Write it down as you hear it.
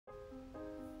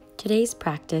Today's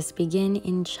practice begin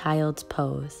in child's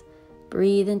pose.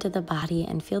 Breathe into the body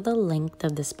and feel the length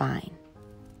of the spine.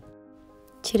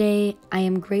 Today, I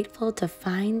am grateful to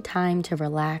find time to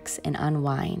relax and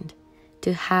unwind,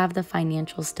 to have the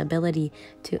financial stability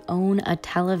to own a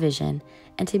television,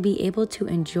 and to be able to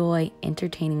enjoy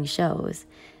entertaining shows.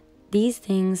 These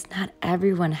things not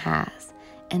everyone has,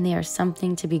 and they are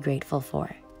something to be grateful for.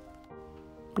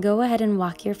 Go ahead and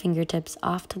walk your fingertips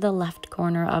off to the left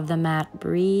corner of the mat.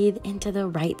 Breathe into the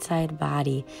right side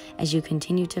body as you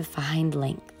continue to find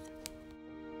length.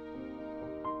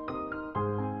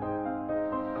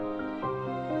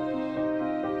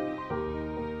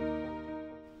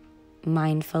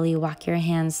 Mindfully walk your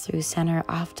hands through center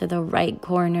off to the right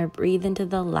corner. Breathe into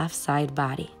the left side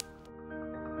body.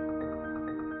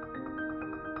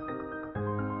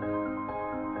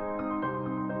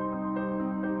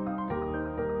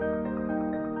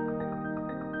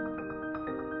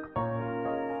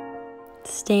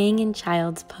 Staying in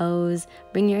child's pose,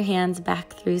 bring your hands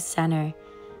back through center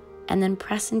and then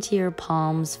press into your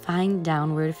palms. Find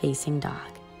downward facing dog.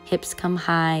 Hips come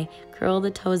high, curl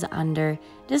the toes under,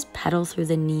 just pedal through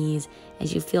the knees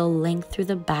as you feel length through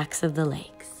the backs of the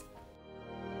legs.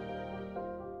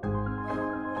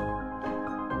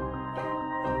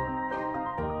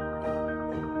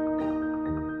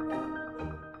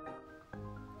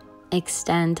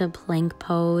 Extend to plank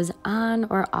pose on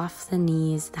or off the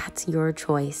knees. That's your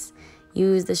choice.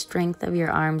 Use the strength of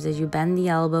your arms as you bend the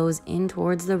elbows in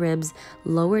towards the ribs.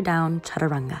 Lower down,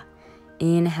 chaturanga.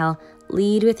 Inhale,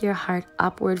 lead with your heart,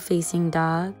 upward facing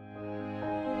dog.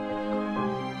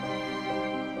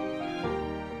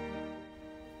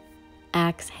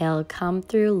 Exhale, come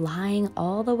through, lying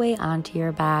all the way onto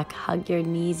your back. Hug your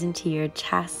knees into your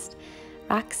chest.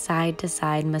 Rock side to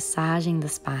side, massaging the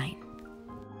spine.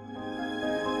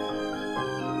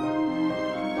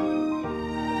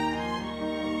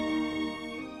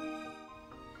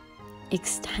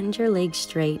 Extend your legs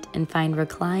straight and find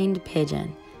reclined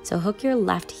pigeon. So hook your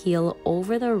left heel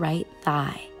over the right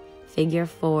thigh. Figure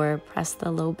 4, press the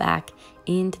low back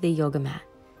into the yoga mat.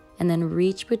 And then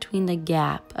reach between the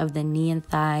gap of the knee and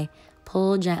thigh.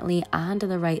 Pull gently onto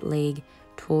the right leg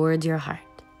towards your heart.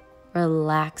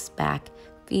 Relax back.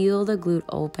 Feel the glute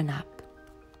open up.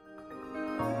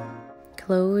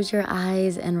 Close your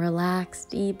eyes and relax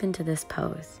deep into this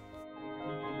pose.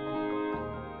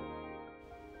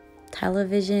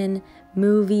 Television,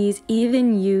 movies,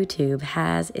 even YouTube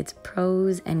has its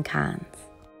pros and cons.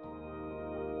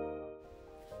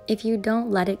 If you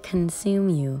don't let it consume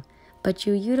you, but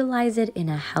you utilize it in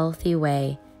a healthy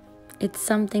way, it's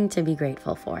something to be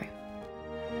grateful for.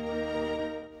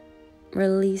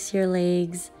 Release your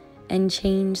legs and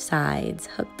change sides.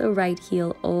 Hook the right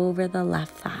heel over the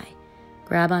left thigh.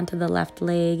 Grab onto the left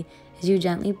leg as you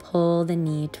gently pull the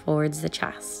knee towards the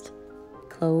chest.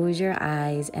 Close your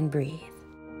eyes and breathe.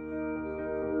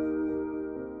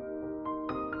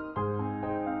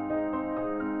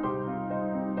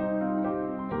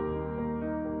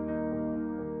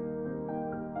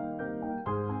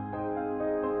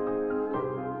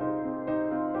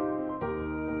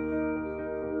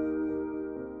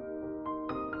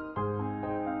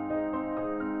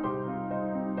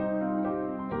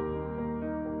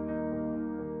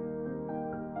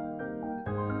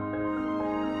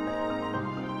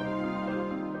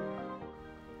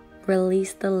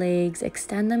 Release the legs,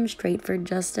 extend them straight for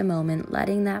just a moment,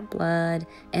 letting that blood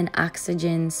and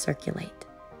oxygen circulate.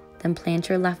 Then plant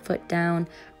your left foot down,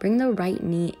 bring the right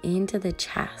knee into the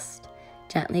chest.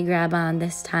 Gently grab on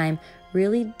this time,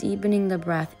 really deepening the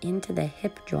breath into the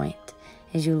hip joint.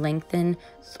 As you lengthen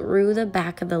through the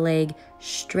back of the leg,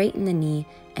 straighten the knee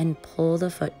and pull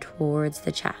the foot towards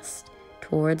the chest,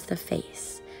 towards the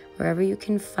face, wherever you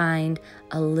can find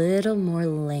a little more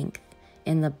length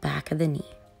in the back of the knee.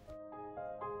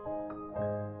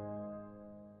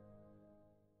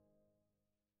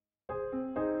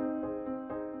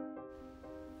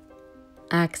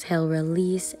 Exhale,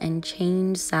 release and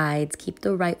change sides. Keep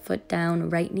the right foot down,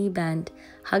 right knee bent.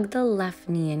 Hug the left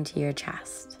knee into your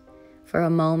chest. For a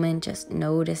moment, just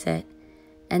notice it.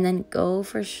 And then go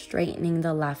for straightening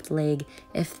the left leg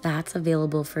if that's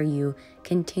available for you.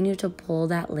 Continue to pull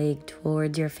that leg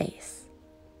towards your face.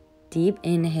 Deep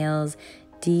inhales,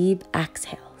 deep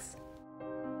exhales.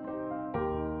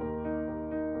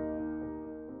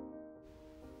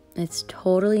 It's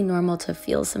totally normal to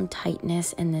feel some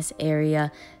tightness in this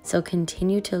area, so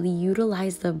continue to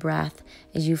utilize the breath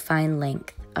as you find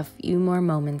length. A few more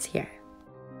moments here.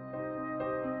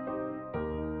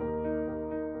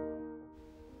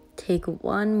 Take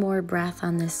one more breath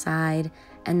on this side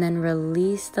and then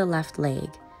release the left leg.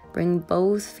 Bring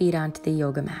both feet onto the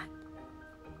yoga mat.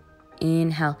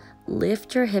 Inhale,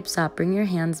 lift your hips up, bring your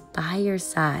hands by your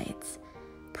sides.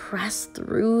 Press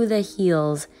through the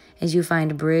heels as you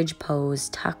find bridge pose.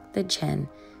 Tuck the chin,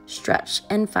 stretch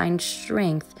and find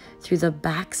strength through the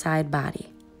backside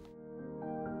body.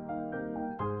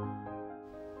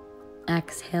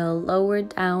 Exhale, lower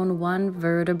down one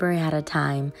vertebrae at a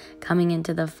time, coming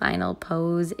into the final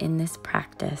pose in this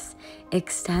practice.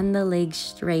 Extend the legs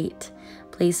straight.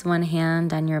 Place one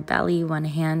hand on your belly, one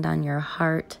hand on your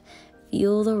heart.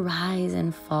 Feel the rise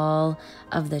and fall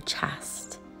of the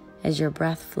chest as your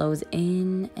breath flows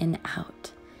in and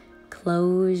out.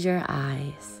 Close your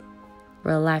eyes.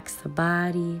 Relax the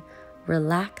body,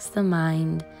 relax the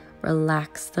mind,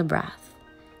 relax the breath.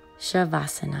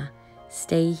 Shavasana.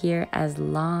 Stay here as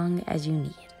long as you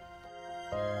need.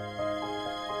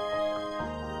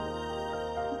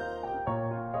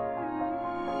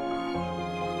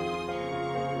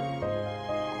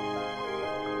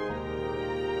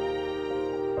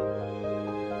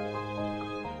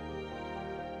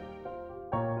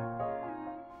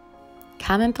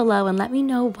 Comment below and let me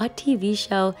know what TV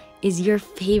show is your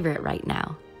favorite right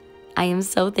now. I am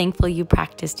so thankful you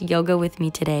practiced yoga with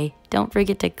me today. Don't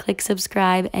forget to click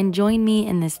subscribe and join me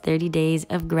in this 30 days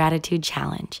of gratitude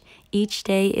challenge. Each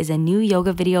day is a new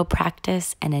yoga video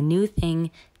practice and a new thing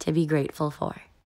to be grateful for.